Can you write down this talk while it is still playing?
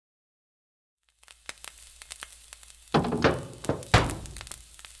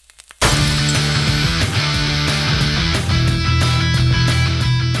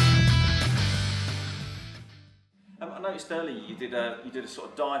noticed earlier you did a sort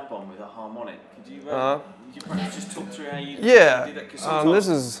of dive bomb with a harmonic. Could you perhaps just talk through how you did that? This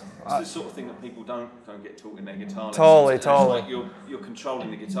is the sort of thing that people don't get taught in their guitar lessons. Totally. It's like you're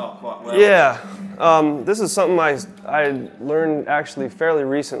controlling the guitar quite well. Yeah, this is something I learned actually fairly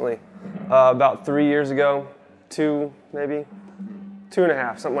recently, about 3 years ago, 2 maybe,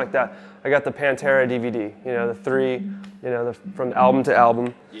 2.5, something like that. I got the Pantera DVD, the 3, from album to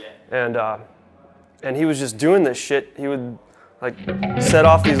album. Yeah. And he was just doing this shit. He would like set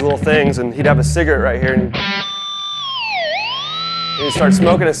off these little things, and he'd have a cigarette right here, and he'd start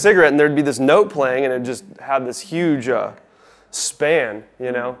smoking a cigarette, and there'd be this note playing, and it just had this huge span,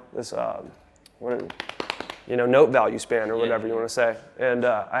 this note value span or whatever you want to say. And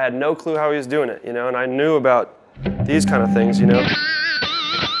I had no clue how he was doing it, and I knew about these kind of things,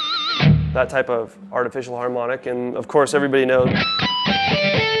 that type of artificial harmonic, and of course everybody knows,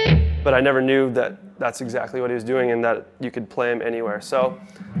 but I never knew that that's exactly what he was doing and that you could play him anywhere. So,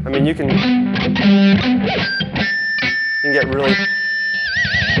 I mean, you can get really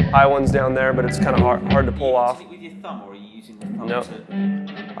high ones down there, but it's kind of hard to pull off. Are you using it with your thumb, or are you using the thumb No.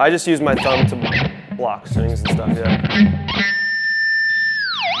 to... I just use my thumb to block strings and stuff, yeah.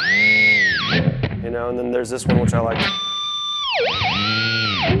 And then there's this one which I like.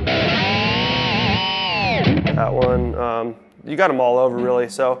 That one, you got them all over really.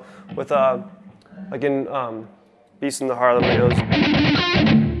 So with like in Beast in the Harlem, it goes,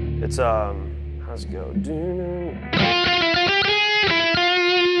 it's how's it go?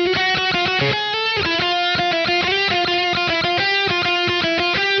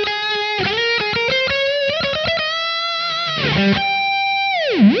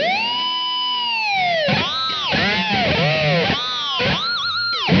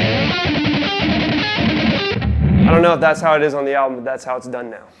 I don't know if that's how it is on the album, but that's how it's done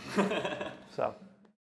now. So.